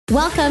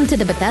Welcome to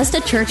the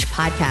Bethesda Church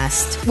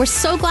Podcast. We're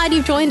so glad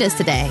you've joined us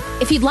today.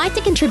 If you'd like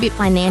to contribute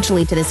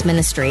financially to this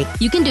ministry,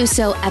 you can do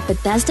so at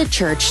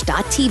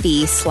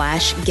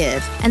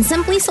BethesdaChurch.tv/give and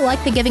simply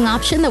select the giving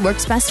option that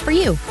works best for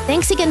you.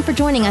 Thanks again for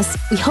joining us.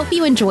 We hope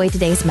you enjoy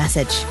today's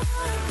message.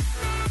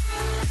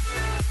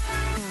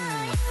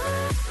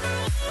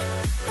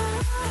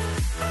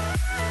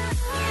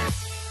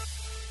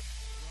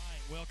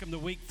 Welcome to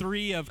week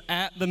 3 of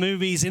At the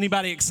Movies.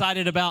 Anybody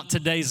excited about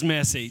today's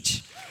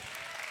message?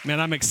 Man,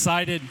 I'm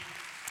excited.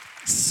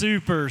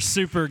 Super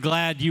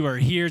glad you are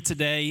here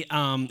today.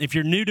 If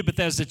you're new to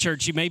Bethesda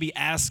Church, you may be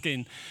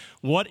asking,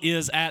 what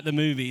is At the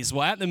Movies?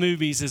 Well, At the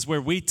Movies is where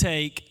we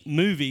take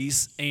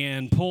movies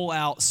and pull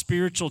out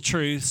spiritual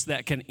truths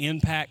that can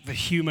impact the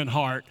human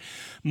heart.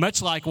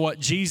 Much like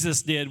what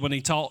Jesus did when he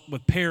taught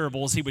with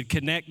parables, he would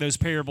connect those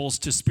parables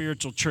to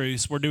spiritual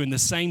truths. We're doing the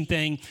same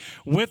thing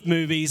with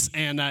movies,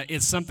 and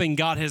it's something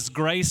God has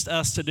graced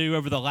us to do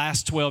over the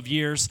last 12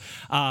 years.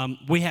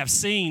 We have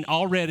seen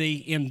already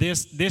in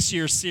this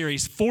year's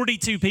series,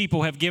 42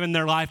 people have given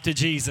their life to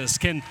Jesus.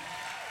 Come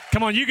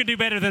on, you can do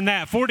better than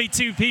that.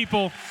 42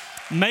 people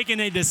making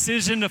a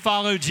decision to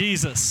follow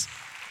Jesus.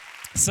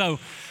 So,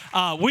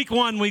 week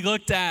 1, we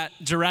looked at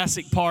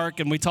Jurassic Park,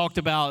 and we talked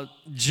about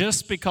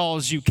just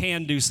because you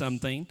can do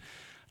something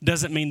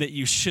doesn't mean that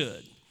you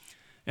should.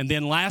 And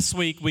then last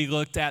week, we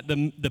looked at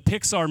the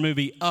Pixar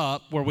movie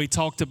Up, where we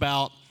talked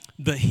about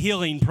the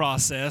healing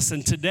process.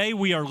 And today,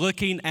 we are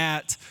looking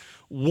at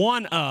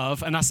one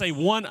of, and I say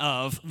one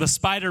of, the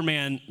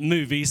Spiderman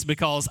movies,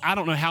 because I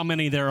don't know how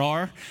many there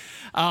are.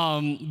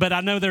 But I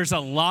know there's a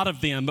lot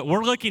of them. But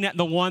we're looking at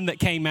the one that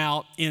came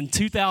out in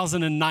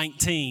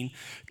 2019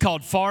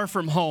 called Far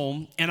From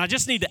Home. And I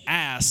just need to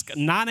ask,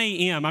 9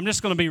 a.m., I'm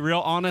just going to be real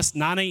honest,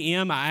 9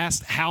 a.m., I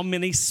asked how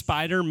many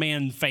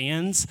Spider-Man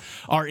fans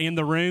are in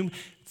the room.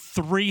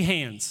 3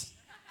 hands.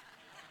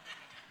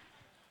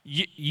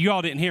 You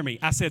all didn't hear me.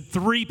 I said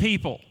 3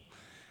 people.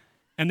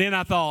 And then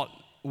I thought,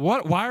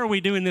 why are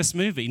we doing this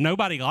movie?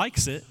 Nobody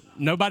likes it.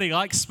 Nobody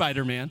likes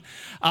Spider-Man.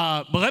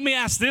 But let me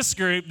ask this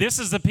group. This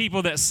is the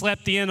people that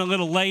slept in a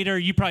little later.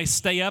 You probably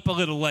stay up a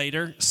little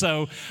later.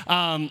 So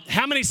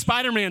how many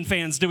Spider-Man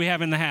fans do we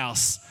have in the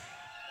house?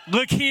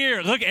 Look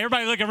here. Look,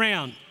 everybody look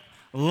around.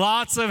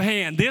 Lots of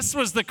hands. This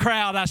was the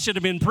crowd I should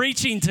have been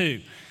preaching to.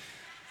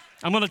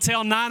 I'm going to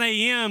tell 9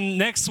 a.m.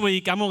 next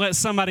week, I'm going to let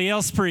somebody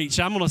else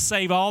preach. I'm going to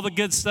save all the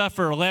good stuff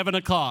for 11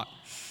 o'clock.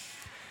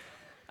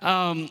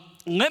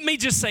 Let me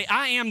just say,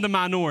 I am the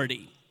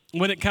minority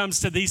when it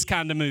comes to these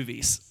kind of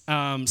movies.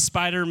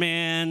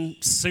 Spider-Man,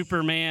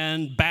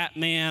 Superman,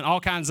 Batman,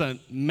 all kinds of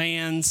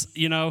mans,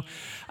 you know.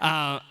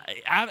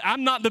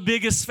 I'm not the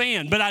biggest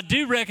fan, but I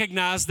do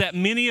recognize that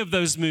many of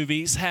those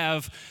movies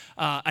have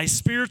a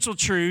spiritual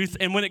truth.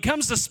 And when it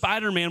comes to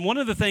Spider-Man, one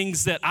of the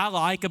things that I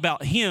like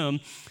about him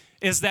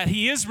is that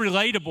he is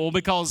relatable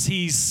because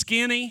he's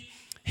skinny,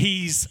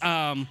 he's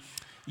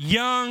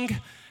young,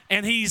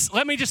 and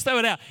let me just throw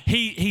it out,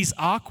 he's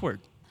awkward.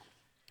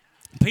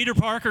 Peter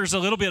Parker's a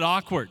little bit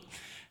awkward.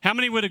 How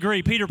many would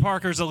agree Peter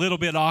Parker's a little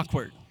bit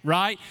awkward,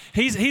 right?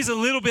 He's a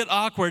little bit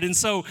awkward, and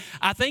so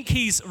I think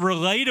he's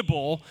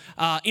relatable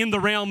in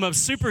the realm of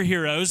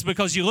superheroes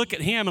because you look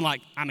at him and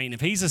like, I mean, if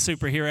he's a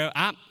superhero,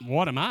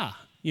 what am I?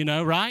 You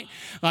know, right?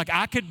 Like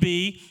I could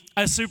be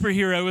a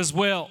superhero as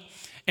well.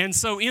 And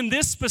so in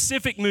this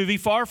specific movie,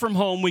 Far From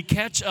Home, we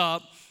catch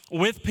up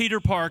with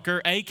Peter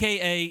Parker,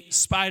 a.k.a.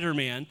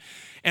 Spider-Man.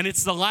 And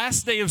it's the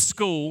last day of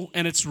school,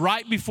 and it's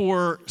right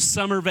before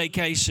summer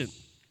vacation.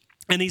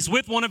 And he's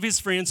with one of his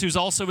friends who's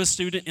also a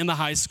student in the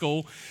high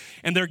school,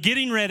 and they're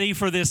getting ready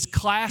for this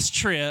class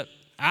trip.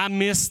 I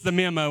missed the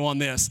memo on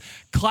this.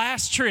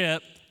 Class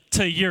trip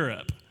to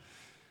Europe.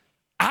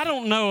 I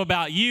don't know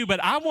about you,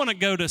 but I want to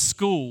go to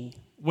school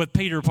with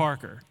Peter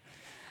Parker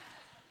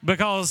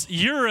because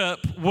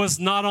Europe was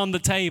not on the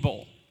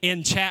table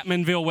in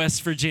Chapmanville,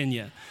 West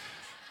Virginia.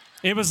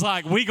 It was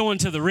like, we going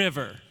to the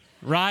river,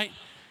 right?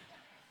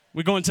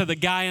 We're going to the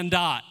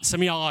Guyandotte.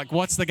 Some of y'all are like,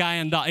 what's the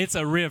Guyandotte? It's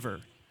a river.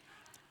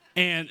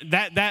 And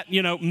that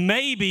you know,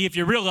 maybe if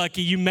you're real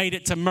lucky, you made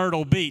it to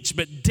Myrtle Beach.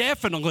 But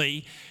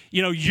definitely,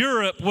 you know,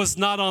 Europe was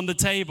not on the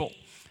table.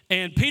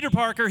 And Peter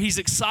Parker, he's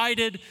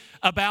excited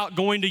about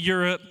going to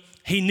Europe.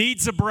 He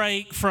needs a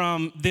break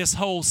from this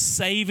whole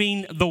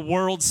saving the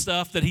world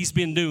stuff that he's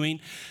been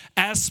doing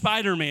as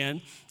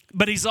Spider-Man.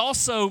 But he's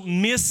also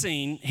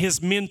missing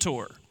his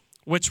mentor,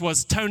 which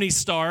was Tony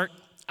Stark,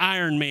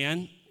 Iron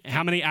Man.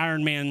 How many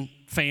Iron Man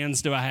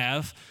fans do I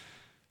have?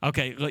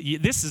 Okay,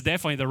 this is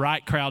definitely the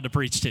right crowd to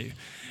preach to.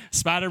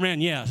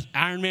 Spider-Man, yeah.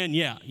 Iron Man,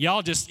 yeah.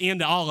 Y'all just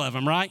into all of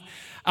them, right?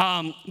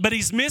 But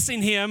he's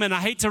missing him, and I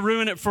hate to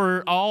ruin it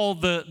for all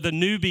the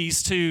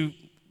newbies to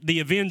the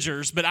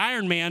Avengers, but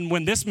Iron Man,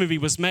 when this movie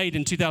was made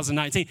in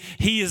 2019,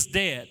 he is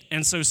dead.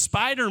 And so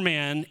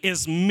Spider-Man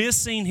is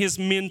missing his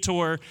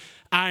mentor,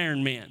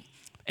 Iron Man.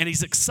 And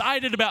he's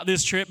excited about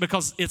this trip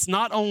because it's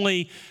not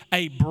only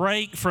a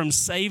break from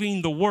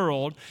saving the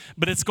world,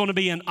 but it's going to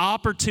be an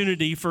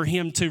opportunity for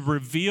him to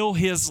reveal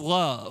his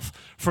love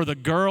for the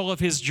girl of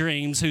his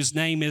dreams, whose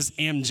name is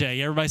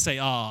MJ. Everybody say,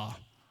 "Ah."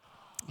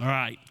 All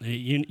right,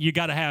 you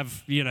got to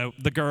have,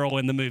 the girl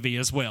in the movie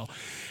as well.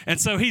 And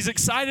so he's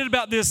excited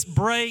about this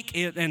break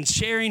and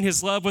sharing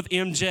his love with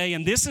MJ.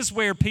 And this is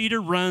where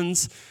Peter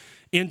runs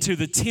into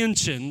the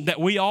tension that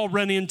we all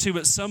run into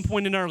at some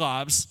point in our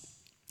lives.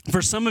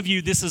 For some of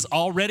you, this has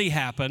already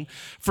happened.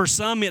 For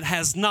some, it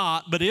has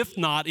not, but if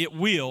not, it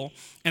will.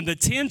 And the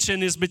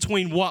tension is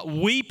between what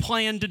we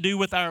plan to do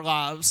with our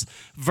lives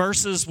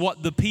versus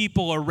what the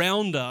people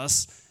around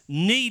us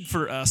need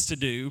for us to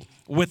do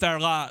with our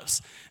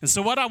lives. And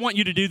so what I want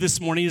you to do this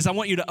morning is I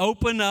want you to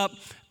open up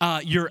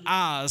your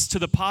eyes to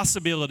the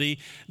possibility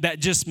that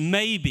just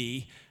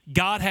maybe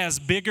God has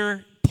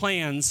bigger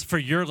plans for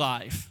your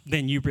life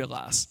than you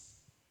realize.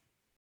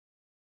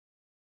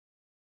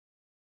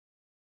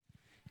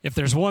 If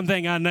there's one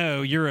thing I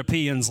know,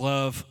 Europeans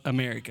love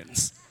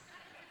Americans.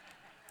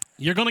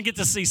 You're going to get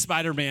to see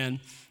Spiderman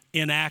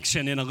in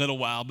action in a little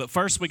while, but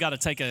first we got to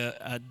take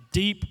a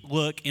deep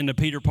look into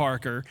Peter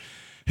Parker,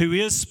 who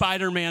is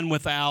Spider-Man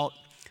without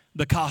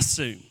the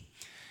costume.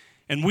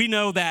 And we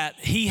know that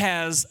he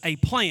has a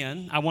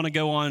plan. I want to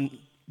go on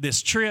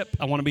this trip.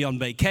 I want to be on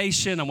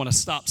vacation. I want to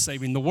stop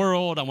saving the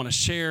world. I want to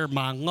share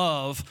my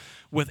love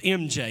with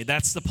MJ.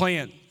 That's the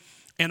plan.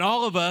 And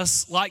all of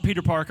us, like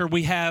Peter Parker,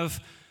 we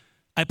have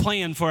a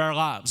plan for our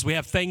lives. We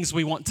have things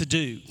we want to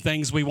do,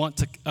 things we want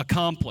to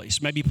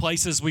accomplish, maybe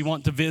places we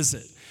want to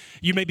visit.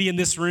 You may be in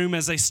this room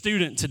as a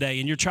student today,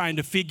 and you're trying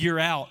to figure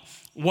out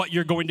what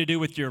you're going to do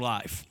with your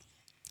life.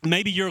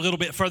 Maybe you're a little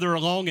bit further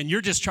along, and you're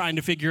just trying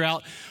to figure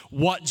out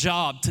what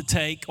job to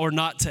take or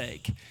not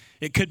take.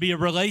 It could be a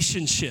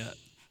relationship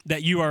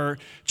that you are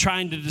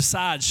trying to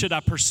decide, should I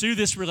pursue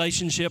this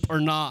relationship or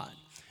not?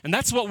 And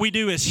that's what we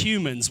do as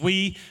humans.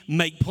 We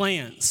make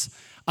plans.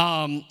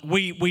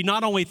 We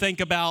not only think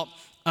about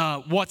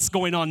what's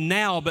going on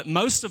now, but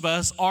most of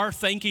us are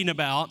thinking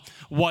about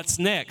what's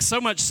next.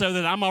 So much so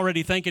that I'm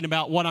already thinking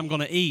about what I'm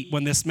going to eat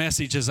when this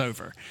message is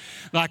over.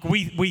 Like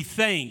we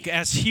think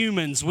as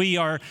humans, we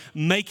are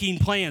making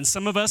plans.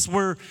 Some of us,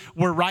 we're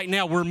right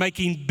now, we're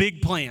making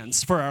big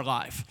plans for our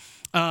life.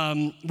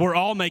 We're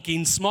all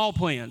making small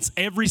plans.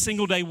 Every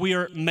single day we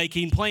are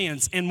making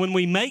plans. And when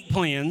we make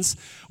plans,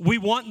 we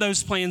want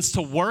those plans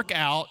to work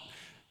out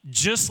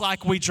just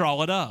like we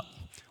draw it up.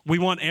 We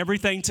want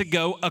everything to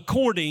go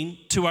according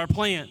to our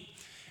plan.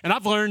 And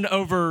I've learned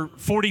over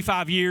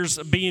 45 years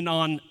of being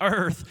on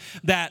earth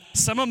that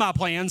some of my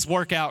plans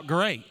work out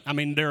great. I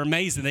mean, they're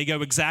amazing. They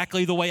go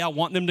exactly the way I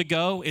want them to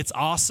go. It's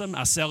awesome.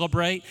 I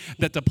celebrate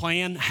that the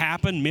plan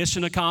happened,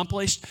 mission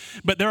accomplished.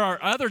 But there are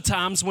other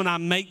times when I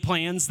make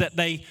plans that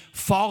they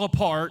fall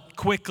apart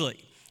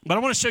quickly. But I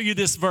want to show you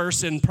this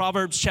verse in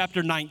Proverbs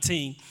chapter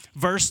 19,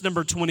 verse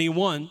number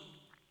 21.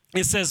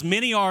 It says,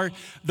 many are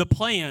the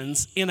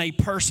plans in a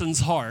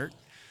person's heart,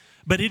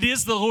 but it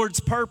is the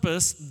Lord's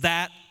purpose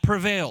that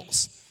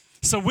prevails.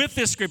 So with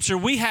this scripture,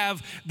 we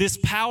have this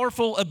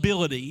powerful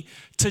ability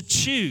to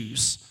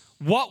choose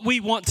what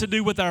we want to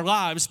do with our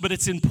lives, but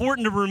it's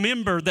important to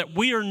remember that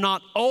we are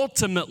not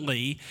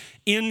ultimately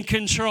in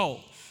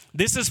control.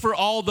 This is for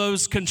all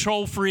those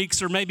control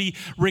freaks or maybe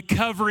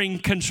recovering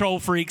control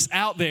freaks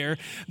out there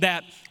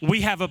that we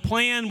have a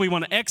plan, we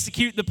want to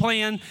execute the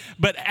plan,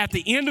 but at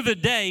the end of the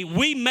day,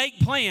 we make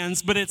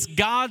plans, but it's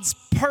God's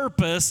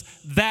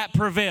purpose that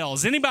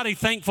prevails. Anybody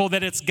thankful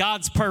that it's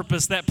God's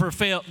purpose that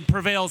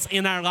prevails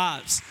in our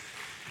lives?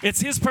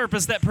 It's His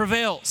purpose that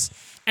prevails.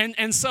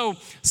 And so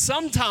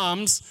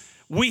sometimes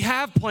we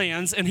have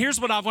plans, and here's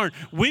what I've learned.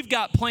 We've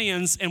got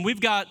plans, and we've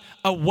got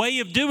a way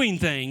of doing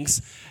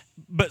things.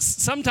 But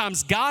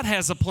sometimes God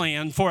has a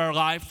plan for our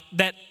life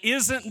that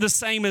isn't the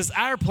same as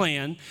our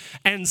plan.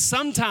 And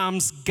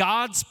sometimes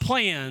God's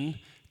plan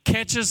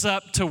catches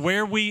up to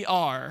where we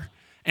are.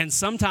 And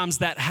sometimes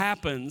that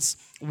happens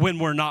when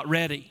we're not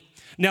ready.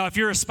 Now, if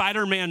you're a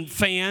Spider-Man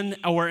fan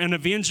or an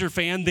Avenger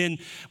fan, then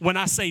when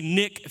I say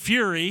Nick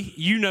Fury,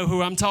 you know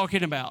who I'm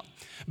talking about.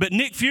 But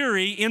Nick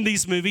Fury in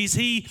these movies,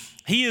 he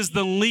is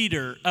the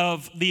leader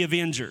of the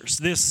Avengers,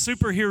 this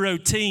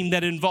superhero team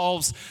that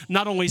involves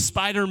not only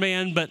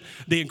Spider-Man, but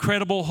the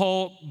Incredible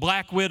Hulk,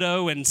 Black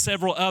Widow, and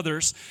several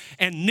others.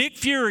 And Nick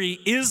Fury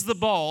is the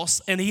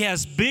boss, and he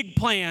has big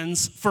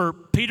plans for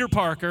Peter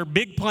Parker,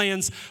 big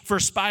plans for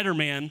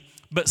Spider-Man,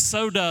 but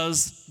so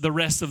does the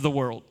rest of the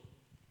world.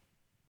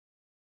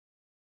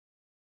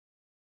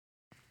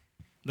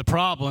 The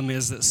problem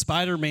is that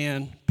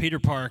Spider-Man, Peter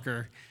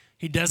Parker,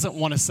 he doesn't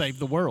want to save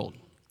the world.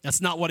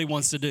 That's not what he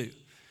wants to do.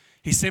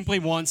 He simply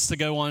wants to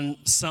go on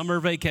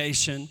summer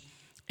vacation,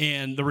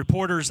 and the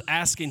reporter's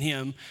asking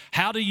him,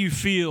 how do you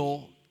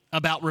feel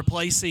about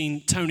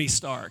replacing Tony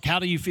Stark? How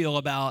do you feel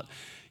about,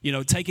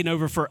 taking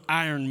over for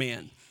Iron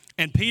Man?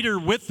 And Peter,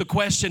 with the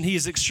question, he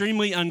is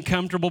extremely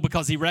uncomfortable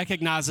because he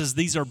recognizes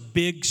these are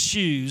big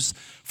shoes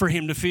for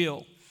him to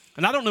fill.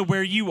 And I don't know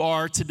where you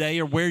are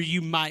today or where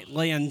you might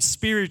land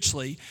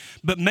spiritually,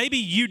 but maybe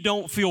you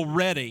don't feel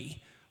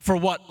ready for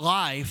what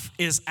life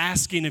is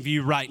asking of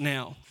you right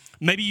now.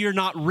 Maybe you're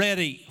not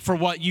ready for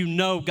what you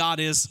know God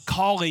is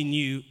calling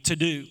you to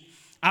do.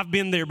 I've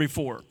been there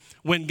before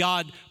when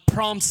God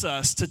prompts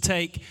us to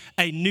take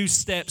a new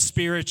step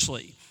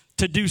spiritually,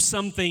 to do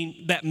something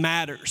that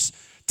matters,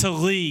 to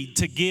lead,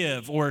 to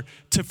give, or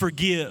to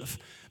forgive.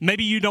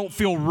 Maybe you don't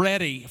feel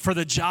ready for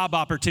the job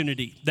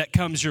opportunity that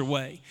comes your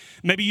way.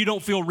 Maybe you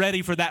don't feel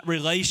ready for that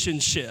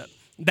relationship,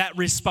 that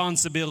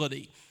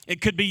responsibility.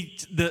 It could be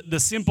the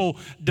simple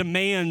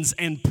demands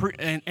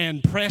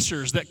and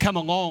pressures that come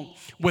along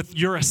with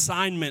your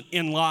assignment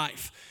in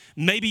life.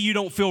 Maybe you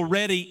don't feel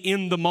ready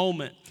in the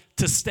moment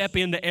to step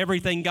into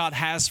everything God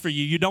has for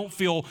you. You don't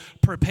feel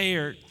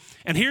prepared.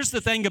 And here's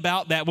the thing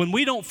about that. When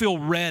we don't feel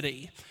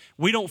ready,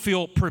 we don't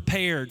feel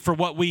prepared for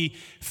what we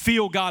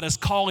feel God is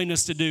calling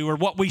us to do or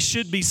what we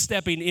should be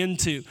stepping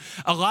into.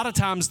 A lot of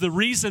times the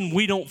reason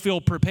we don't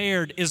feel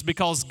prepared is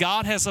because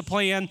God has a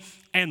plan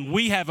and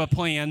we have a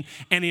plan.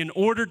 And in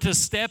order to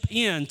step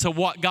into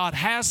what God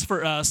has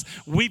for us,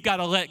 we've got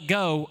to let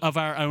go of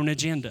our own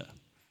agenda.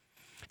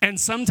 And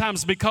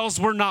sometimes because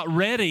we're not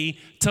ready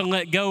to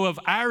let go of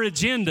our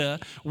agenda,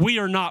 we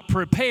are not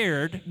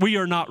prepared. We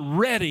are not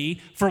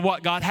ready for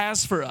what God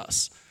has for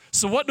us.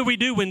 So what do we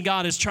do when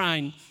God is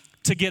trying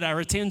to get our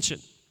attention?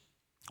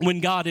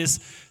 When God is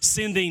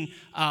sending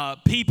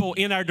people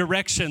in our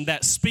direction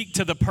that speak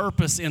to the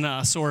purpose in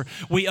us, or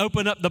we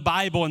open up the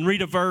Bible and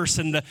read a verse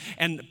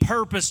and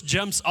purpose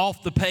jumps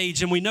off the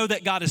page and we know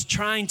that God is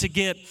trying to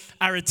get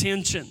our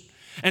attention.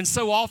 And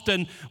so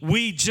often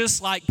we,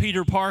 just like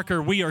Peter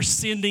Parker, we are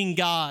sending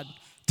God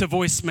to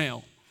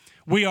voicemail.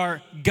 We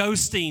are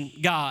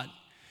ghosting God.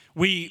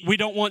 We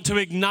don't want to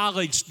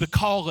acknowledge the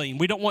calling.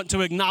 We don't want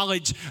to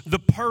acknowledge the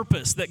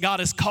purpose that God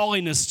is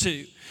calling us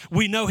to.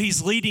 We know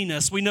He's leading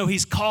us. We know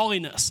He's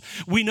calling us.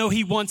 We know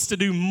He wants to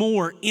do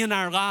more in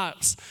our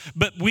lives.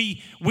 But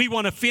we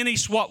want to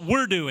finish what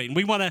we're doing.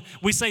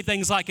 We say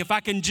things like, if I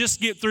can just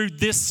get through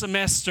this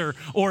semester,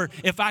 or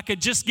if I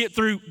could just get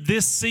through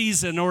this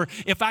season, or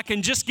if I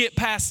can just get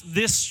past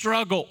this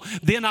struggle,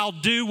 then I'll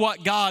do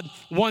what God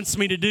wants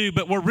me to do.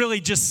 But we're really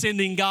just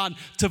sending God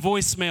to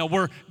voicemail.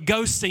 We're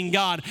ghosting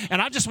God.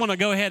 And I just want to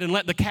go ahead and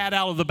let the cat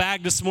out of the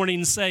bag this morning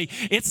and say,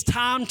 it's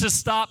time to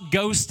stop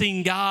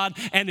ghosting God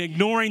and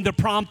ignoring the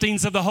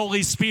promptings of the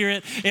Holy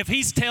Spirit. If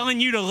He's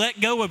telling you to let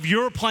go of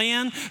your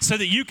plan so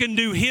that you can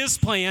do His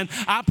plan,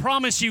 I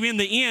promise you in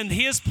the end,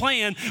 His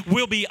plan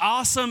will be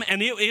awesome,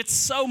 and it's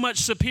so much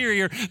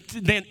superior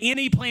than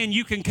any plan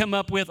you can come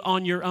up with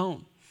on your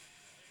own.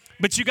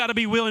 But you got to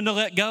be willing to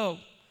let go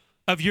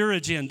of your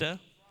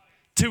agenda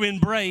to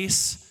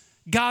embrace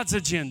God's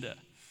agenda.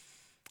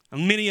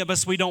 And many of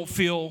us, we don't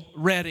feel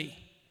ready.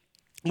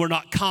 We're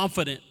not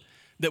confident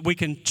that we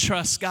can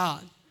trust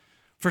God.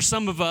 For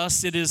some of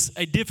us, it is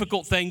a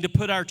difficult thing to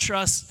put our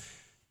trust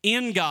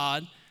in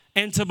God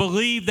and to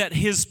believe that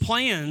His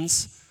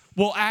plans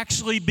will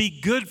actually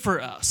be good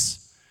for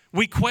us.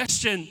 We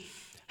question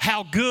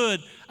how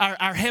good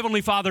our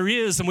Heavenly Father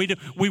is, and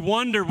we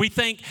wonder, we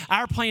think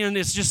our plan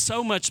is just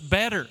so much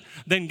better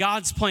than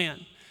God's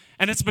plan.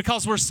 And it's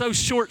because we're so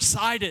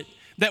short-sighted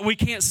that we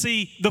can't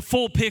see the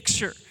full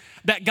picture.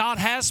 That God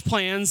has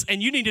plans,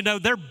 and you need to know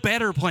they're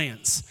better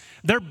plans.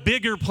 They're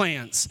bigger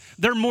plans.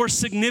 They're more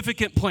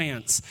significant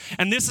plans.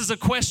 And this is a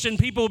question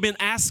people have been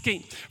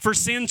asking for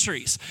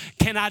centuries.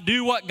 Can I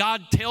do what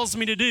God tells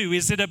me to do?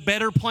 Is it a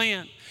better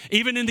plan?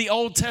 Even in the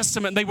Old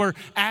Testament, they were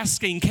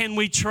asking, can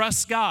we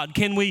trust God?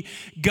 Can we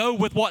go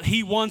with what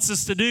He wants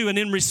us to do? And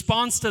in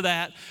response to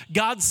that,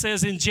 God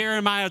says in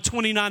Jeremiah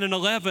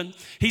 29:11,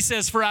 He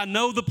says, for I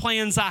know the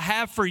plans I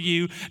have for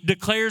you,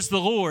 declares the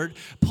Lord,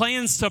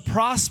 plans to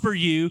prosper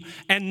you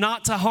and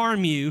not to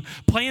harm you,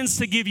 plans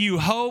to give you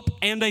hope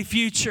and a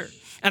future.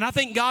 And I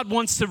think God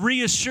wants to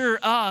reassure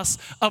us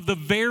of the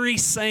very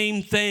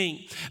same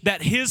thing,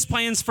 that His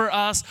plans for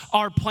us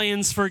are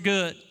plans for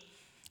good.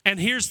 And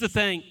here's the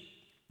thing.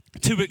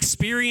 To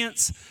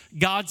experience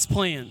God's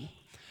plan,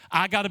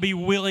 I got to be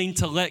willing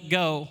to let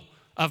go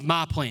of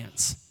my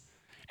plans.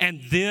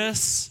 And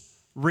this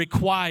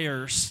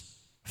requires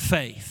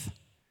faith.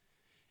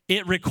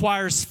 It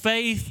requires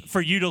faith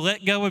for you to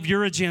let go of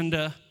your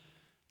agenda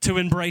to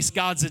embrace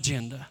God's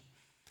agenda.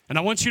 And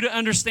I want you to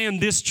understand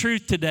this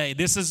truth today.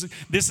 This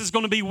is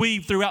going to be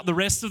weaved throughout the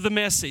rest of the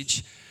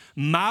message.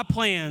 My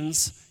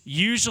plans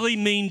usually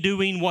mean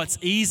doing what's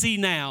easy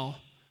now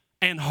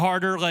and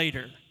harder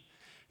later.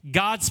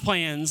 God's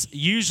plans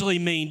usually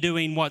mean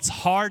doing what's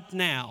hard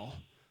now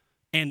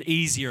and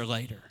easier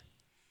later.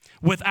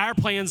 With our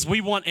plans,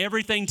 we want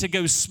everything to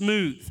go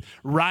smooth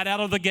right out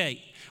of the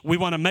gate. We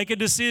want to make a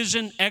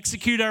decision,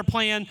 execute our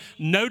plan,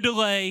 no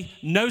delay,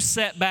 no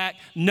setback,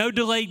 no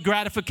delayed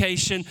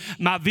gratification.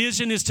 My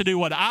vision is to do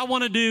what I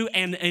want to do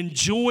and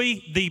enjoy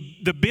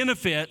the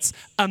benefits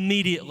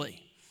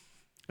immediately.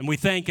 And we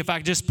think if I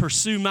just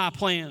pursue my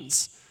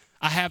plans,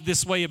 I have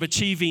this way of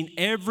achieving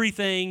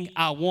everything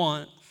I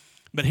want.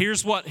 But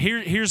here's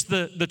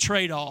the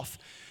trade-off.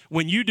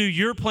 When you do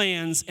your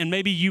plans and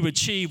maybe you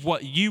achieve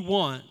what you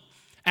want,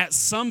 at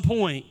some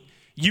point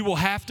you will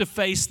have to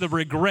face the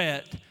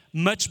regret,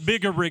 much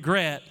bigger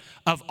regret,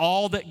 of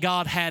all that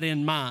God had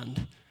in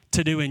mind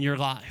to do in your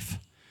life.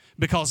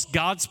 Because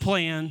God's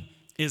plan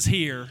is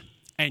here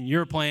and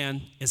your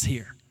plan is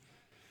here.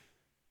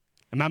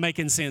 Am I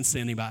making sense to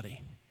anybody?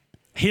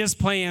 His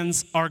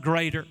plans are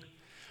greater.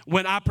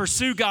 When I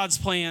pursue God's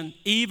plan,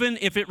 even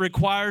if it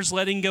requires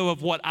letting go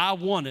of what I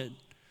wanted,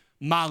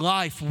 my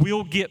life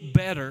will get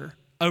better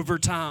over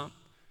time.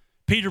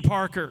 Peter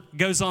Parker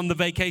goes on the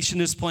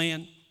vacationist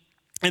plan,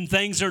 and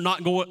things are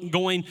not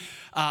going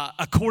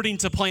according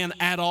to plan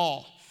at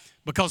all.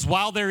 Because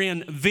while they're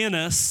in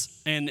Venice,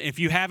 and if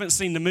you haven't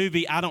seen the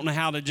movie, I don't know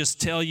how to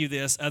just tell you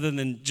this other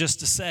than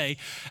just to say,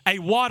 a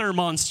water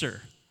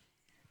monster.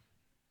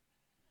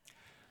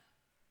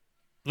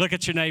 Look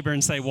at your neighbor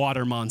and say,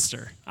 water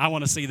monster. I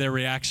want to see their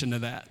reaction to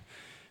that.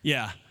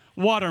 Yeah,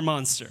 water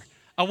monster.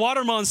 A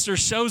water monster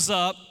shows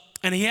up,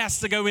 and he has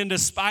to go into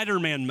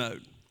Spiderman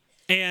mode.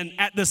 And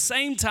at the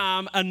same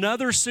time,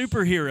 another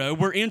superhero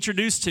we're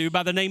introduced to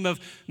by the name of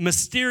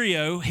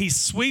Mysterio, he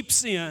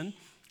sweeps in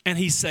and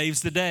he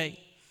saves the day.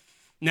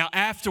 Now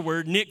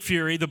afterward, Nick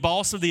Fury, the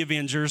boss of the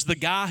Avengers, the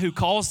guy who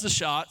calls the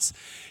shots,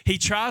 he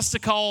tries to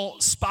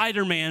call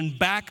Spider-Man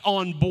back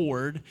on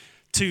board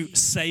to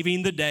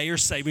saving the day or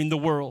saving the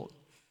world.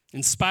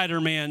 And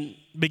Spider-Man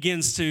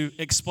begins to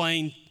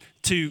explain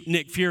to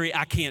Nick Fury,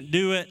 I can't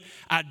do it.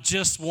 I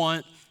just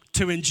want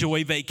to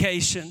enjoy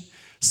vacation.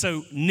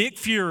 So Nick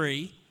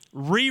Fury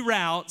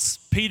reroutes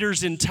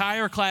Peter's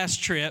entire class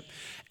trip,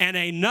 and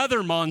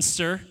another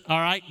monster, all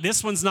right,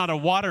 this one's not a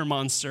water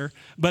monster,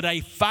 but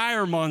a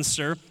fire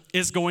monster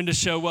is going to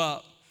show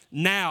up.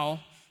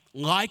 Now,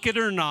 like it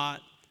or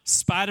not,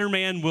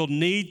 Spider-Man will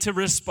need to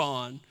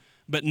respond,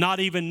 but not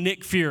even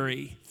Nick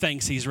Fury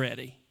thinks he's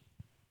ready.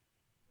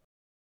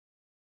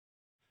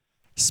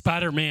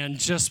 Spider-Man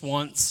just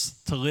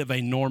wants to live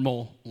a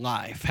normal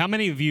life. How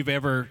many of you have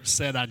ever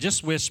said, I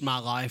just wish my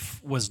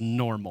life was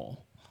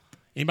normal?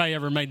 Anybody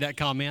ever made that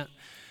comment?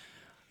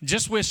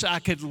 Just wish I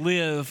could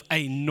live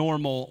a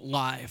normal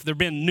life. There have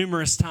been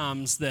numerous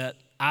times that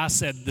I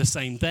said the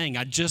same thing.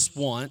 I just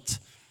want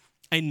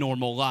a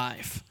normal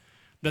life.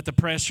 That the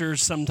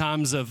pressures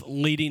sometimes of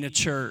leading a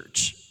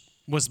church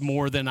was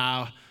more than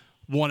I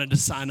wanted to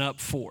sign up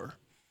for.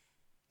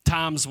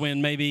 Times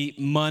when maybe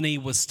money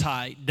was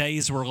tight,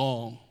 days were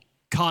long,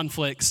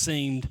 conflict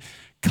seemed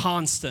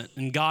constant,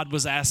 and God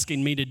was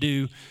asking me to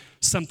do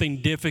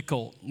something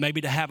difficult,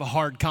 maybe to have a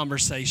hard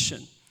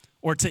conversation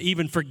or to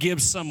even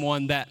forgive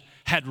someone that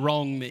had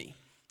wronged me.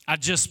 I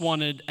just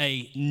wanted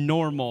a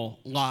normal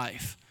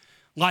life.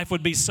 Life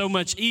would be so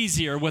much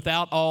easier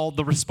without all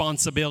the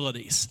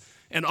responsibilities.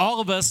 And all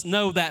of us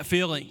know that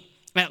feeling,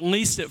 at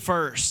least at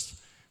first.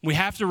 We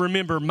have to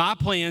remember my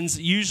plans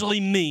usually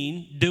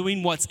mean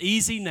doing what's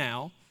easy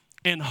now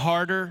and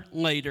harder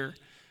later.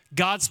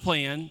 God's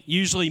plan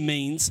usually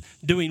means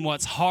doing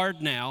what's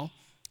hard now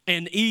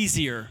and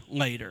easier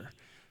later.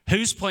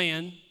 Whose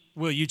plan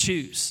will you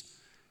choose?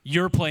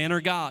 Your plan or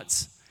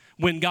God's?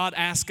 When God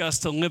asks us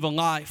to live a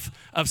life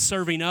of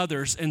serving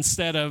others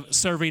instead of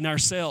serving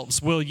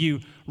ourselves, will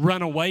you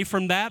run away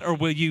from that or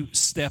will you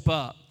step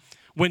up?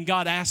 When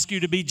God asks you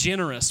to be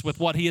generous with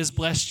what He has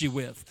blessed you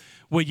with,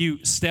 will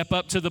you step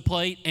up to the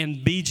plate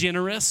and be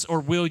generous, or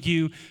will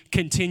you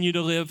continue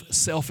to live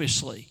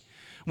selfishly?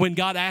 When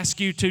God asks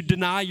you to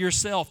deny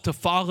yourself to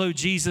follow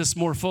Jesus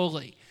more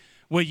fully,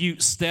 will you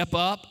step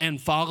up and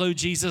follow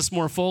Jesus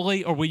more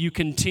fully, or will you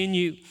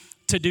continue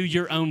to do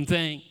your own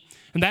thing?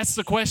 And that's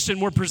the question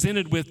we're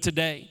presented with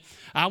today.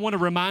 I want to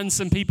remind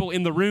some people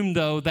in the room,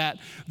 though, that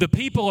the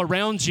people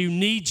around you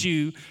need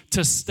you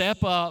to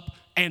step up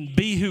and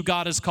be who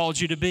God has called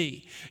you to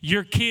be.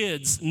 Your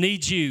kids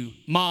need you,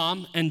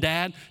 mom and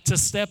dad, to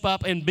step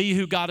up and be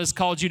who God has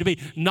called you to be.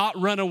 Not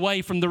run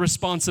away from the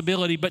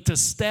responsibility, but to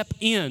step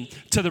in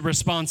to the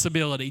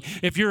responsibility.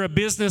 If you're a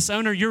business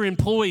owner, your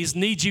employees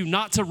need you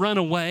not to run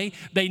away.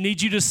 They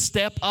need you to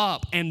step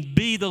up and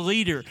be the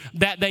leader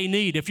that they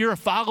need. If you're a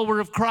follower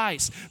of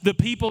Christ, the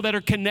people that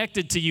are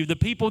connected to you, the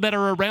people that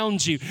are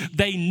around you,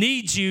 they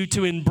need you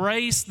to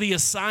embrace the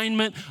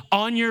assignment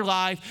on your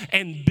life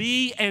and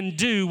be and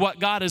do what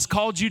God has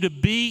called you to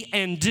be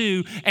and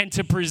do, and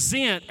to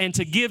present and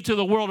to give to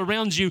the world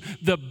around you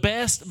the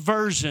best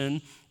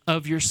version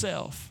of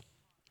yourself.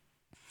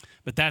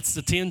 But that's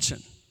the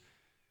tension.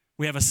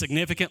 We have a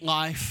significant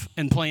life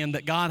and plan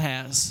that God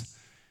has,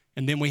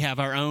 and then we have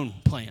our own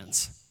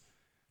plans.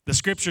 The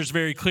scripture is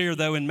very clear,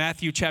 though, in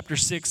Matthew chapter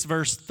 6,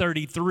 verse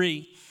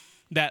 33,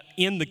 that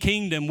in the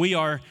kingdom we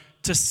are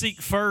to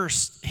seek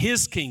first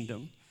His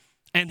kingdom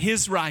and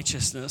His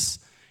righteousness.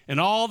 And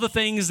all the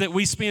things that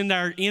we spend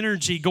our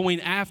energy going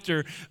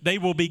after, they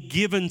will be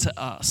given to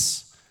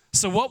us.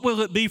 So what will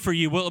it be for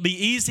you? Will it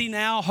be easy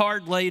now,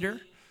 hard later?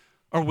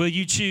 Or will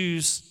you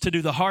choose to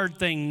do the hard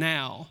thing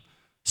now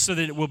so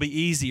that it will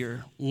be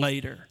easier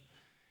later?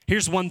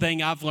 Here's one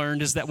thing I've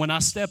learned is that when I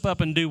step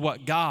up and do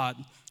what God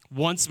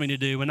wants me to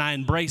do and I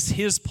embrace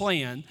His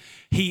plan,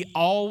 He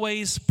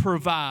always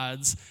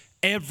provides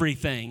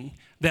everything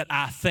that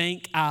I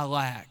think I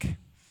lack.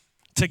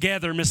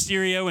 Together,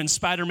 Mysterio and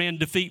Spider-Man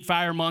defeat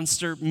Fire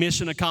Monster,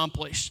 mission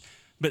accomplished.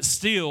 But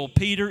still,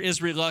 Peter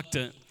is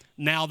reluctant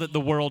now that the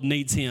world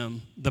needs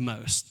him the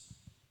most.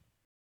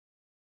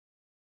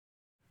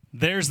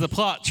 There's the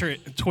plot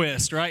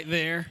twist right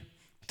there.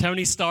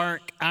 Tony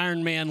Stark,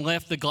 Iron Man,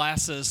 left the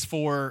glasses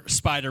for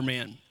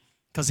Spider-Man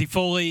because he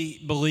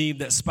fully believed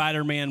that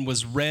Spider-Man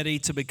was ready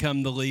to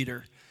become the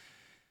leader.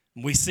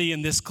 We see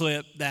in this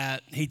clip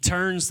that he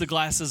turns the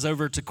glasses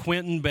over to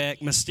Quentin Beck,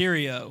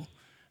 Mysterio.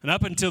 And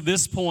up until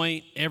this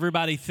point,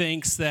 everybody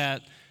thinks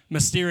that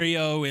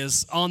Mysterio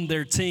is on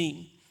their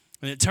team.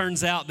 And it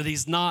turns out that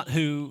he's not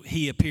who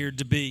he appeared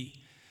to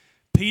be.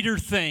 Peter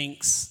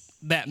thinks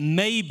that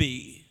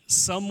maybe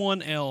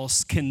someone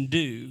else can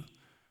do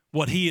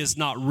what he is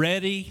not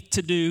ready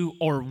to do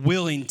or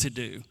willing to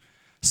do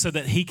so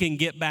that he can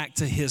get back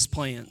to his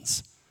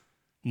plans.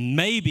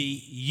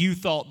 Maybe you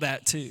thought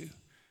that too.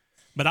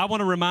 But I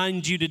want to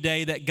remind you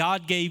today that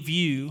God gave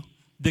you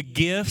the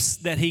gifts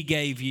that he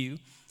gave you.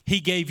 He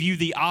gave you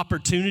the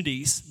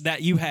opportunities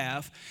that you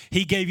have.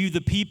 He gave you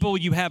the people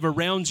you have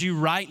around you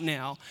right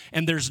now.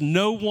 And there's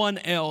no one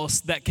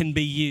else that can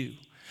be you.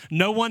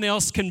 No one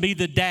else can be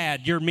the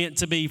dad you're meant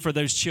to be for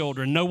those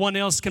children. No one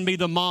else can be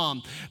the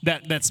mom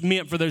that's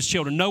meant for those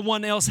children. No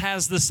one else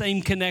has the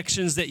same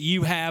connections that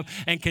you have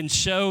and can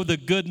show the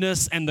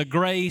goodness and the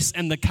grace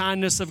and the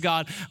kindness of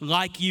God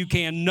like you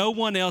can. No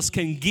one else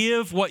can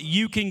give what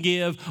you can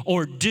give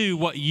or do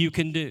what you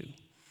can do.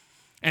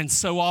 And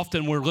so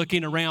often we're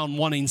looking around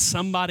wanting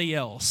somebody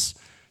else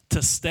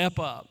to step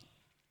up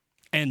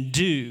and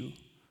do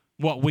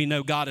what we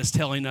know God is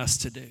telling us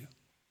to do.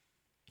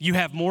 You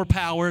have more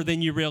power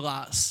than you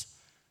realize.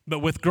 But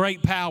with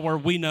great power,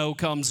 we know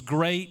comes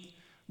great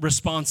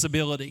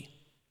responsibility.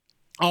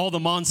 All the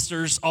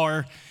monsters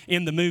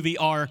in the movie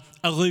are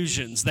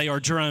illusions. They are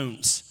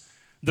drones.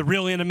 The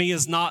real enemy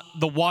is not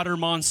the water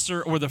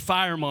monster or the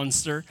fire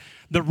monster.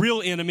 The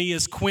real enemy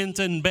is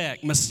Quentin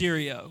Beck,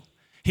 Mysterio.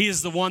 He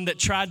is the one that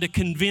tried to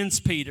convince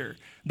Peter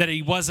that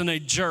he wasn't a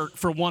jerk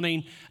for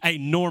wanting a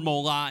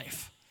normal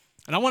life.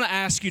 And I want to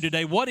ask you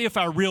today, what if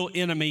our real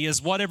enemy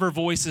is whatever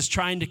voice is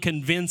trying to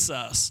convince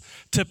us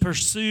to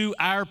pursue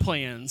our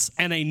plans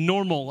and a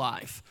normal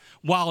life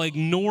while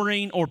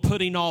ignoring or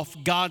putting off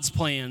God's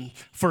plan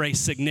for a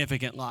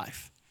significant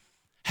life?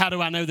 How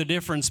do I know the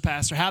difference,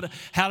 Pastor?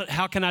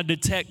 How can I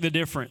detect the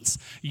difference?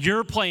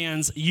 Your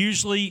plans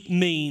usually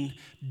mean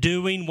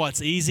doing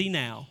what's easy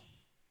now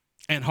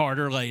and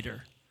harder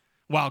later,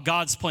 while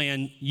God's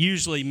plan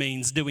usually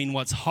means doing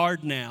what's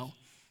hard now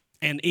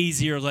and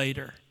easier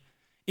later.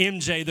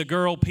 MJ, the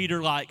girl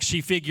Peter likes, she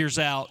figures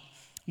out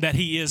that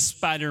he is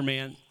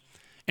Spider-Man.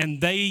 And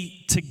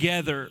they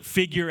together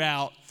figure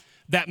out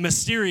that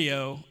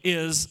Mysterio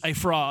is a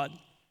fraud,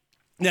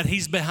 that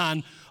he's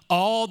behind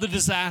all the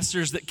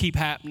disasters that keep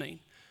happening.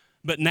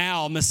 But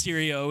now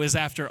Mysterio is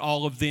after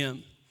all of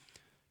them.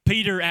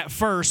 Peter at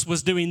first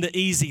was doing the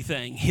easy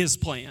thing, his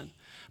plan.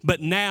 But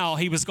now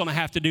he was going to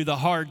have to do the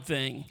hard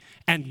thing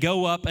and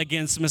go up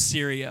against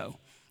Mysterio.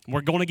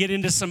 We're going to get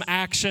into some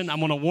action. I'm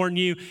going to warn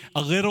you,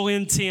 a little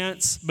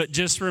intense, but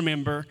just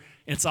remember,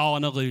 it's all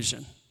an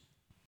illusion.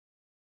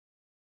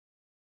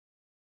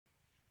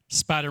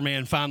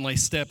 Spider-Man finally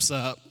steps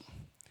up,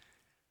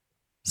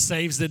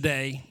 saves the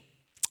day,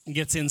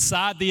 gets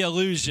inside the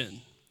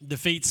illusion,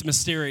 defeats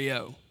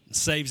Mysterio,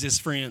 saves his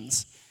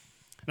friends.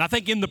 And I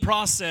think in the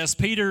process,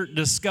 Peter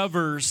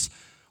discovers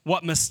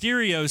what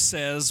Mysterio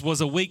says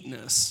was a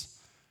weakness.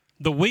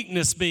 The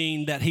weakness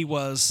being that he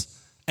was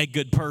a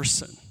good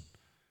person.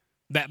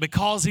 That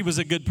because he was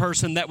a good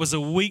person, that was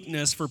a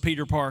weakness for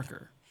Peter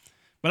Parker.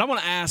 But I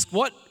want to ask,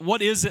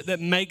 what is it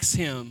that makes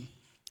him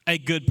a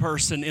good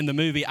person in the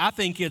movie? I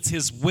think it's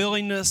his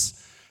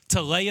willingness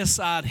to lay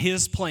aside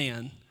his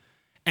plan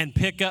and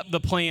pick up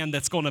the plan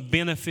that's going to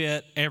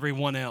benefit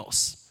everyone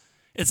else.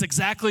 It's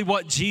exactly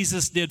what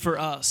Jesus did for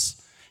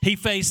us. He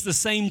faced the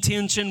same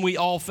tension we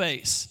all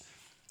face.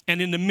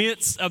 And in the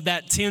midst of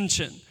that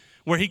tension,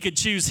 where he could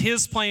choose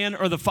his plan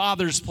or the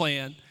Father's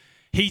plan,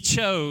 he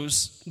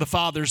chose the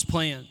Father's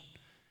plan.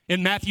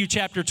 In Matthew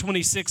chapter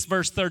 26,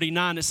 verse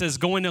 39, it says,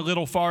 going a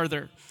little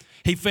farther,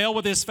 he fell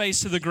with his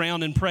face to the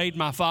ground and prayed,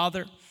 my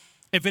Father,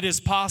 if it is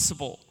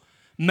possible,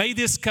 may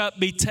this cup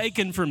be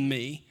taken from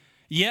me,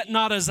 yet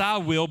not as I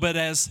will, but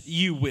as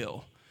you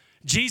will.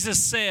 Jesus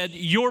said,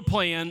 your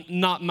plan,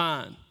 not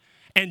mine.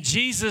 And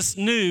Jesus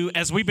knew,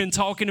 as we've been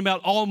talking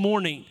about all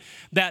morning,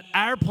 that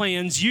our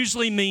plans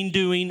usually mean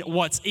doing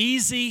what's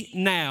easy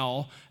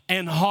now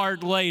and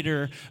hard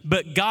later,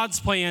 but God's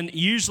plan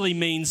usually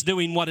means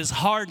doing what is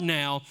hard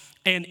now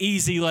and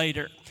easy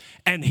later.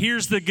 And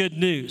here's the good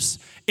news.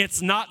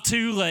 It's not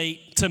too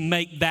late to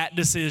make that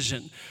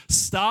decision.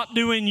 Stop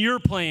doing your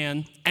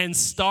plan and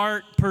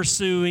start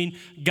pursuing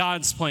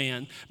God's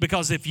plan.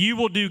 Because if you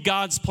will do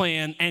God's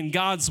plan and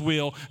God's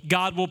will,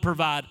 God will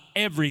provide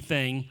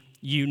everything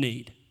you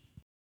need.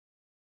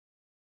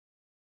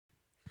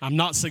 I'm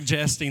not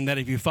suggesting that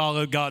if you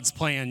follow God's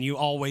plan, you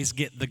always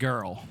get the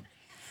girl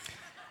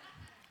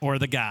or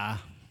the guy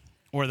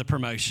or the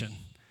promotion.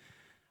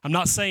 I'm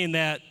not saying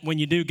that when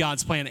you do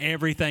God's plan,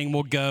 everything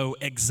will go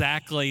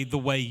exactly the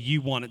way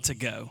you want it to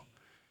go.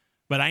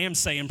 But I am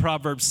saying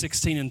Proverbs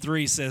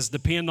 16:3 says,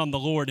 depend on the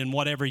Lord in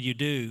whatever you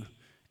do,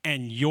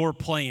 and your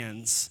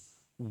plans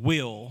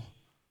will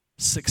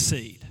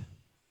succeed.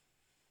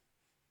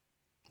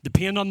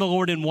 Depend on the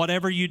Lord in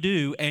whatever you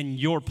do, and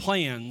your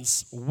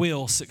plans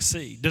will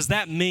succeed. Does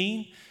that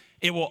mean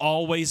it will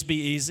always be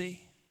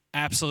easy?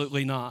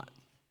 Absolutely not.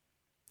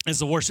 As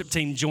the worship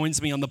team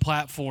joins me on the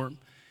platform,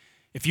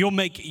 if you'll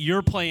make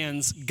your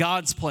plans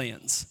God's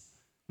plans,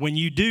 when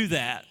you do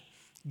that,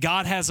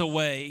 God has a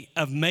way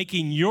of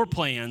making your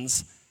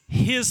plans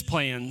His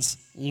plans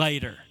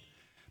later.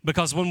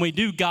 Because when we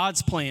do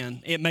God's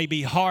plan, it may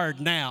be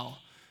hard now,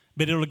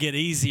 but it'll get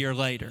easier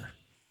later.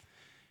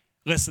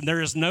 Listen,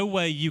 there is no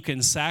way you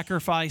can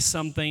sacrifice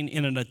something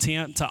in an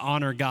attempt to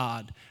honor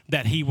God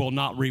that He will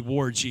not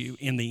reward you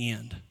in the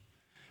end.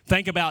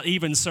 Think about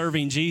even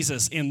serving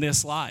Jesus in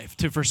this life.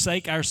 To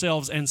forsake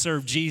ourselves and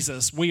serve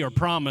Jesus, we are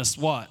promised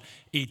what?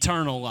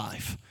 Eternal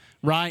life,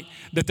 right?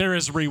 That there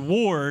is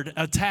reward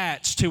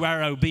attached to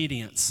our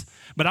obedience.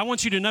 But I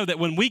want you to know that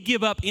when we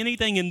give up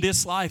anything in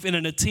this life in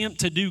an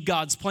attempt to do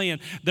God's plan,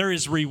 there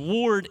is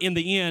reward in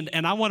the end.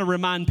 And I want to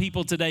remind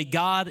people today,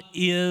 God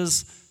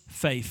is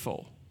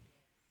faithful.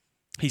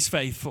 He's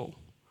faithful.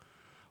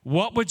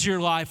 What would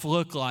your life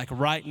look like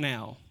right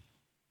now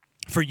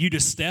for you to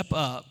step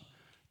up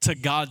to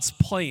God's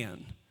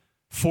plan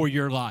for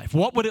your life?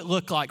 What would it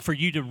look like for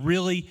you to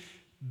really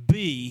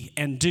be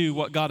and do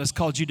what God has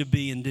called you to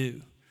be and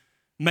do?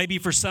 Maybe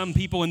for some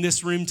people in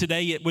this room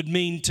today, it would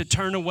mean to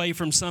turn away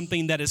from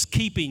something that is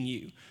keeping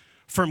you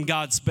from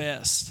God's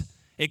best.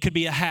 It could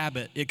be a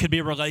habit. It could be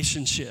a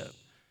relationship.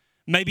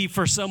 Maybe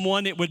for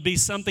someone, it would be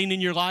something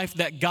in your life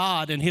that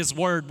God and His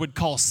Word would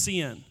call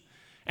sin.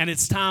 And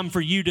it's time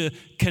for you to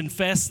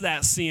confess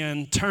that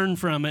sin, turn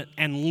from it,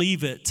 and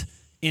leave it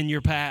in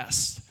your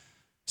past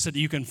so that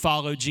you can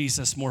follow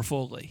Jesus more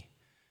fully.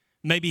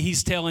 Maybe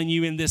He's telling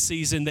you in this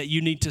season that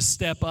you need to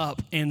step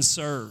up and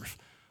serve,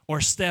 or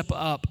step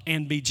up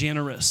and be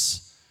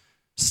generous.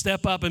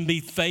 Step up and be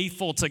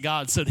faithful to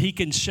God so that He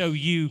can show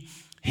you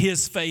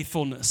His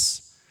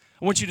faithfulness.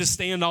 I want you to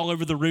stand all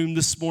over the room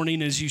this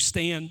morning. As you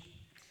stand,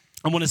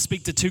 I want to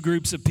speak to two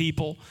groups of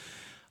people.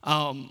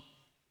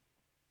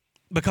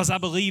 Because I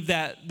believe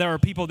that there are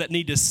people that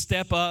need to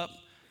step up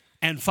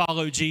and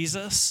follow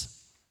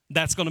Jesus.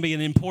 That's going to be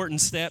an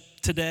important step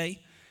today.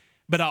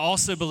 But I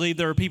also believe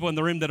there are people in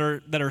the room that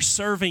are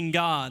serving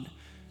God,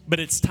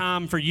 but it's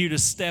time for you to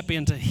step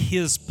into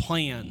His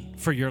plan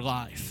for your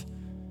life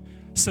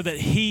so that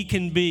He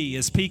can be,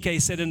 as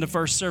PK said in the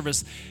first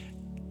service,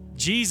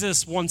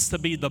 Jesus wants to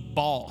be the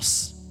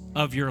boss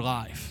of your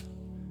life,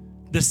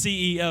 the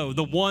CEO,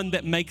 the one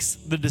that makes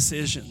the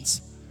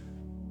decisions.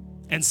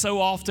 And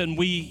so often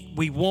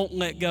we won't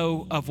let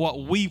go of what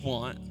we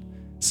want,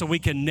 so we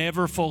can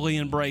never fully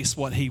embrace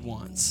what He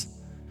wants.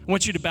 I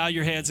want you to bow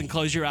your heads and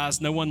close your eyes,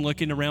 no one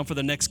looking around for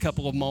the next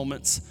couple of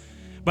moments.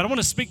 But I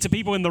want to speak to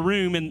people in the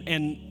room,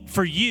 and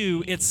for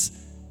you, it's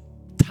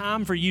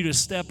time for you to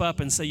step up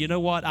and say, you know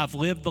what, I've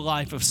lived the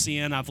life of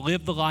sin. I've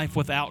lived the life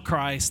without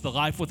Christ, the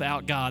life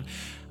without God.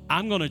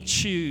 I'm going to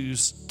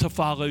choose to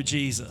follow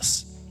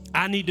Jesus.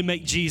 I need to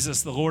make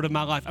Jesus the Lord of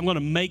my life. I'm going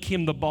to make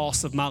Him the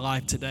boss of my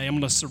life today. I'm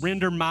going to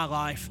surrender my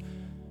life,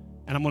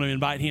 and I'm going to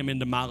invite Him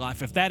into my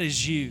life. If that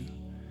is you,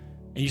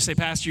 and you say,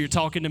 Pastor, you're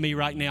talking to me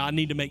right now, I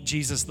need to make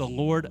Jesus the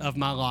Lord of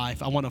my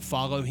life. I want to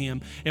follow Him.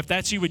 If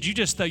that's you, would you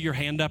just throw your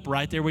hand up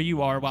right there where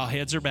you are while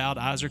heads are bowed,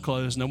 eyes are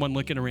closed, no one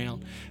looking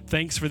around.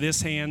 Thanks for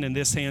this hand and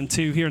this hand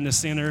too here in the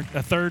center.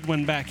 A third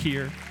one back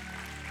here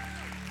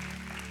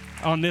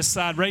on this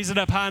side. Raise it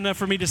up high enough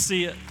for me to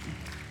see it.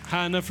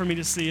 High enough for me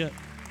to see it.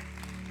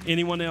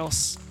 Anyone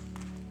else?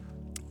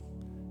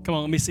 Come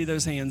on, let me see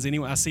those hands.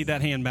 Anyway, I see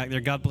that hand back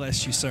there. God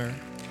bless you, sir.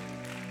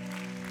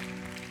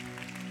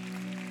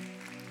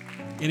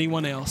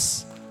 Anyone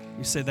else?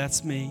 You said,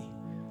 that's me.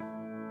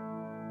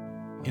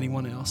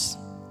 Anyone else?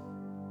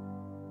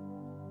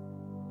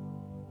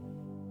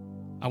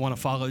 I want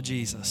to follow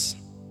Jesus.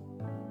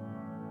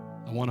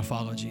 I want to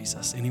follow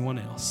Jesus. Anyone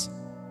else?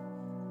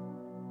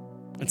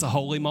 It's a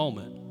holy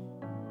moment.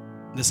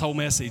 This whole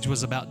message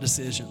was about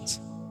decisions.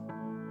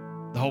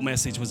 The whole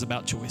message was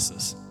about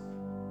choices.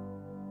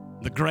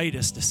 The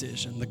greatest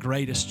decision, the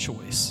greatest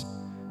choice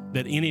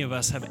that any of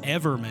us have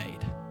ever made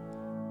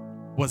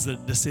was the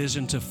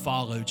decision to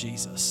follow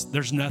Jesus.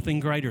 There's nothing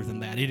greater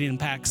than that. It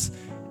impacts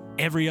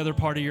every other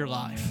part of your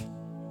life,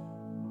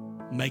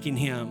 making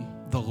Him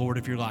the Lord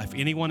of your life.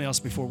 Anyone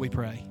else before we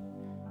pray?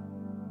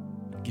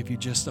 I'll give you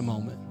just a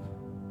moment.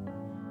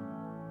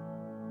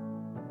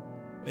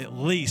 At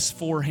least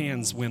 4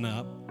 hands went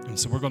up, and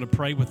so we're going to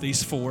pray with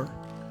these 4.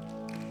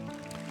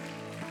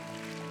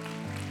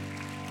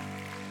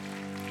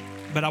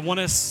 But I want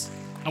us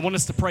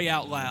to pray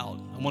out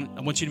loud.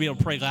 I want you to be able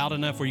to pray loud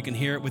enough where you can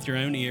hear it with your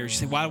own ears.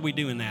 You say, why are we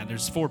doing that?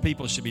 There's 4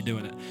 people should be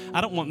doing it.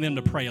 I don't want them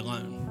to pray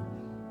alone.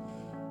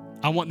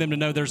 I want them to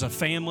know there's a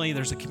family,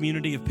 there's a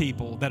community of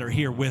people that are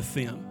here with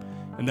them.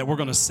 and that we're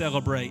going to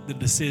celebrate the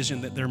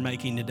decision that they're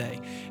making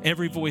today.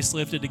 Every voice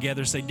lifted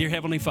together, say, Dear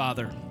Heavenly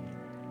Father,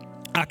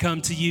 I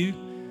come to you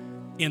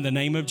in the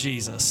name of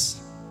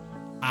Jesus.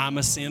 I'm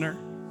a sinner.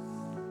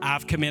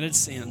 I've committed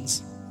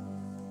sins.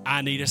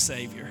 I need a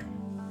Savior.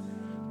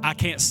 I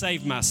can't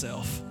save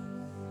myself.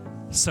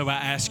 So I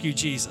ask you,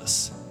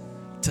 Jesus,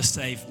 to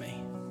save me,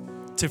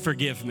 to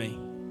forgive me.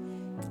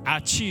 I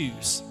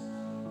choose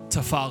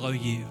to follow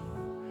you.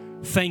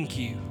 Thank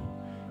you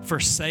for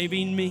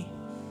saving me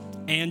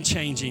and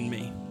changing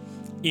me.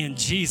 In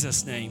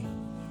Jesus' name,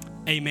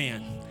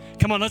 amen.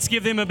 Come on, let's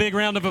give them a big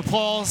round of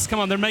applause. Come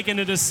on, they're making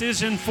a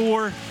decision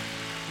for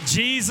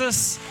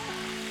Jesus.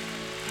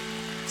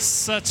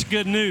 Such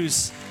good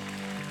news.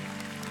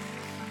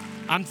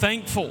 I'm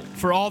thankful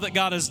for all that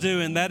God is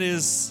doing. That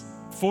is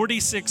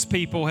 46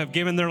 people have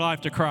given their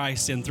life to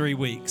Christ in 3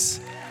 weeks.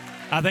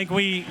 I think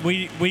we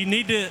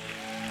need to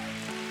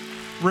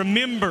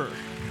remember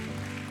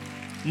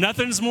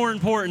nothing's more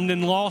important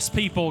than lost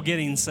people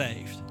getting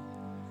saved.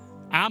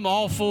 I'm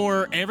all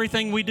for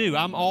everything we do.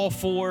 I'm all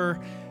for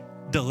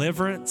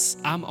deliverance.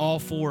 I'm all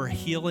for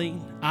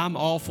healing. I'm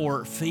all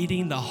for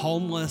feeding the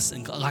homeless.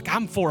 And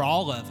I'm for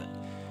all of it.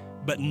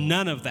 But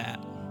none of that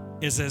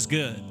is as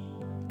good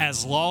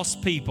as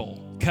lost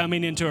people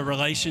coming into a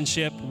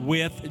relationship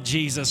with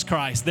Jesus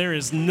Christ. There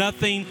is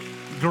nothing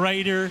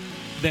greater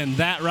than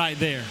that right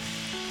there.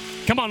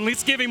 Come on,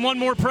 let's give him one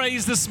more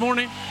praise this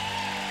morning.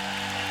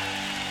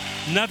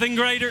 Nothing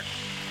greater.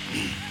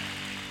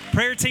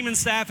 Prayer team and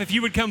staff, if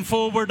you would come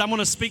forward, I want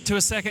to speak to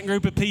a second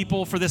group of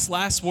people for this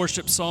last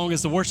worship song.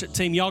 As the worship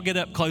team, y'all get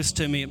up close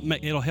to me.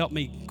 It'll help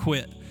me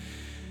quit.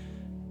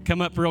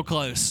 Come up real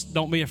close.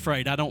 Don't be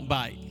afraid. I don't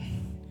bite.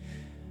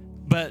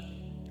 But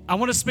I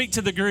want to speak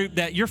to the group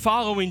that you're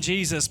following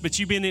Jesus, but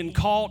you've been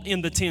caught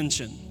in the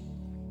tension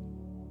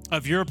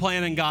of your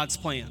plan and God's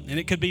plan. And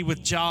it could be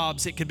with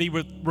jobs. It could be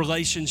with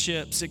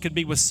relationships. It could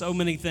be with so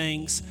many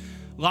things.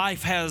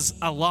 Life has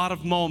a lot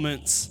of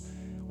moments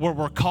where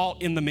we're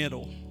caught in the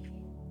middle.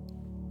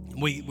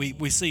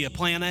 We see a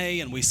plan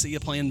A and we see a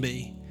plan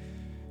B.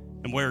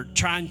 And we're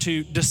trying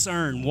to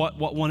discern what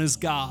one is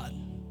God,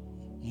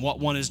 what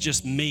one is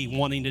just me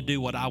wanting to do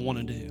what I want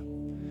to do.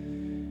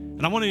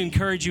 And I want to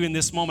encourage you in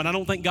this moment. I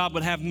don't think God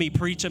would have me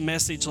preach a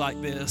message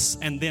like this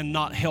and then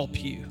not help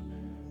you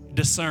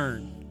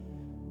discern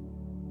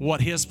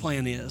what his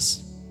plan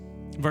is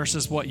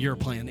versus what your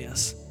plan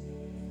is.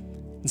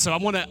 And so I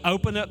want to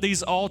open up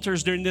these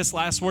altars during this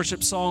last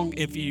worship song.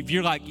 If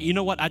you're like, you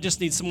know what, I just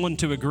need someone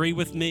to agree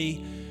with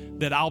me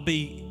that I'll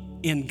be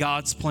in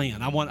God's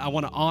plan. I want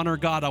to honor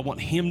God. I want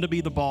him to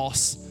be the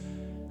boss.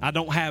 I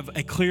don't have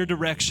a clear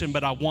direction,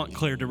 but I want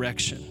clear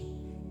direction.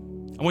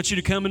 I want you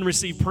to come and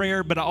receive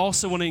prayer, but I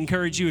also want to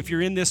encourage you, if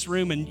you're in this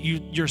room and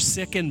you're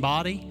sick in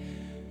body,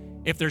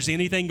 if there's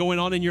anything going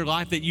on in your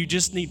life that you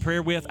just need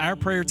prayer with, our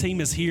prayer team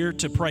is here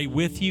to pray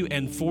with you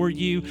and for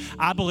you.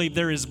 I believe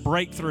there is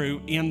breakthrough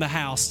in the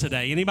house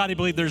today. Anybody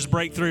believe there's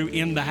breakthrough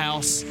in the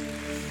house?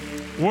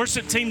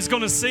 Worship team's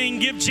going to sing.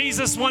 Give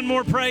Jesus one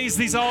more praise.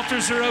 These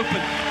altars are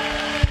open.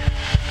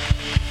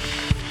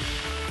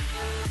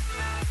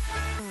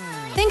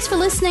 Thanks for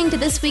listening to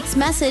this week's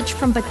message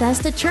from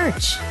Bethesda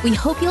Church. We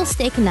hope you'll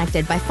stay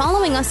connected by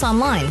following us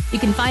online. You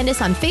can find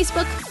us on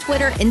Facebook,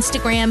 Twitter,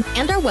 Instagram,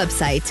 and our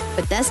website,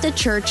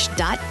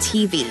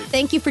 BethesdaChurch.tv.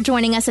 Thank you for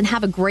joining us and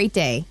have a great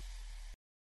day.